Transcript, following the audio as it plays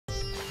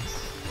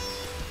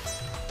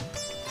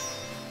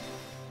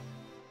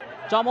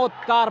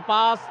চমৎকার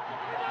পাস।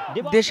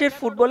 দেশের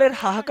ফুটবলের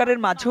হাহাকারের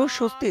মাঝেও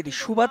স্বস্তির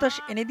সুবাতাস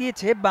এনে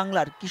দিয়েছে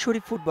বাংলার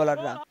কিশোরী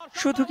ফুটবলাররা।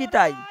 শুধু কি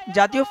তাই,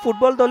 জাতীয়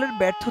ফুটবল দলের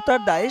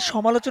ব্যর্থতার দায়ে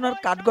সমালোচনার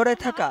কাঠগড়ায়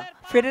থাকা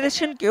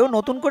ফেডারেশনকেও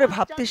নতুন করে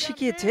ভাবতে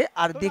শিখিয়েছে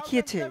আর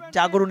দেখিয়েছে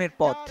জাগরণের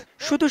পথ।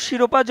 শুধু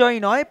শিরোপা জয়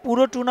নয়,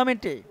 পুরো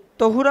টুর্নামেন্টে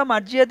তহুরা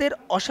মার্জিয়াদের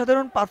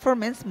অসাধারণ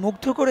পারফরমেন্স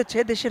মুগ্ধ করেছে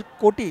দেশের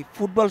কোটি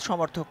ফুটবল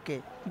সমর্থককে,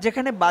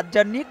 যেখানে বাদ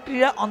যাননি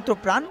ক্রীড়া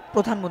অন্তঃপ্রাণ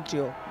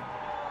প্রধানমন্ত্রীও।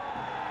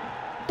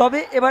 তবে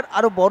এবার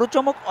আরো বড়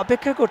চমক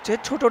অপেক্ষা করছে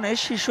ছোটনের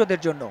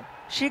শীর্ষদের জন্য।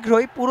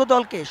 শীঘ্রই পুরো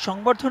দলকে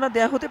সংবর্ধনা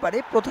দেয়া হতে পারে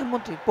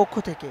প্রধানমন্ত্রীর পক্ষ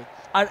থেকে,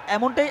 আর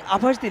এমনটাই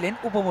আভাস দিলেন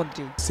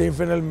উপমন্ত্রী।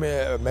 সেমিফাইনাল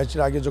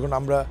ম্যাচের আগে যখন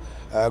আমরা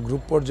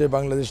গ্রুপ পর্যায়ে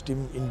বাংলাদেশ টিম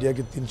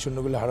ইন্ডিয়াকে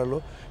 ৩-০ গোলে হারালো,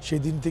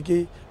 সেই দিন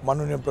থেকেই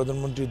মাননীয়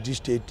প্রধানমন্ত্রীর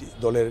দৃষ্টি এই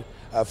দলের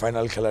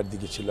ফাইনাল খেলার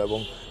দিকে ছিল, এবং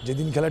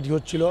যেদিন খেলাটি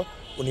হচ্ছিল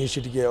উনি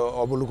সেটিকে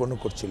অবলোকনও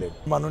করছিলেন।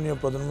 মাননীয়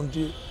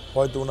প্রধানমন্ত্রী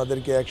হয়তো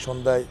ওনাদেরকে এক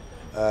সন্ধ্যায়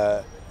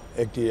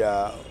একটি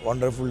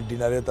ওয়ান্ডারফুল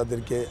ডিনারে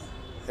তাদেরকে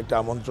একটা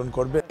আমন্ত্রণ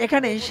করবে।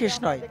 এখানেই শেষ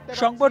নয়,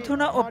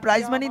 সংবর্ধনা ও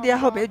প্রাইজ মানি দেয়া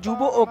হবে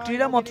যুব ও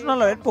ক্রীড়া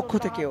মন্ত্রণালয়ের পক্ষ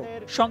থেকেও।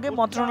 সঙ্গে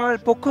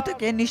মন্ত্রণালয়ের পক্ষ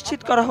থেকে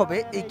নিশ্চিত করা হবে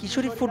এই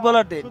কিশোরী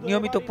ফুটবলারদের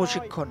নিয়মিত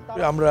প্রশিক্ষণ।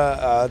 আমরা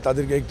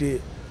তাদেরকে একটি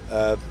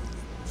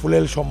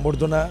ফুলেল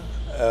সম্বর্ধনা,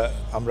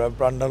 আমরা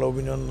প্রাণঢালা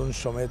অভিনন্দন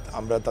সমেত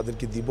আমরা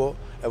তাদেরকে দিব,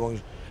 এবং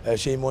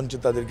সেই মঞ্চে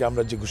তাদেরকে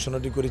আমরা যে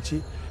ঘোষণাটি করেছি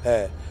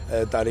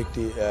তার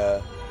একটি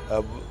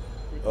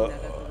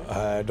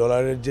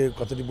ডলারের যে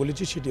কথাটি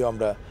বলেছি সেটিও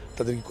আমরা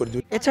তাদেরকে করে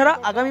দেব। এছাড়া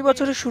আগামী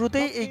বছরের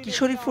শুরুতেই এই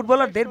কিশোরী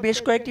ফুটবলারদের বেশ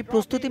কয়েকটি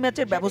প্রস্তুতি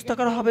ম্যাচের ব্যবস্থা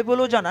করা হবে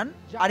বলেও জানান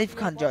আরিফ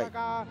খান জয়।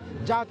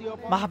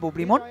 মাহবুব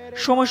রিমন,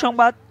 সময়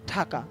সংবাদ,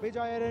 ঢাকা।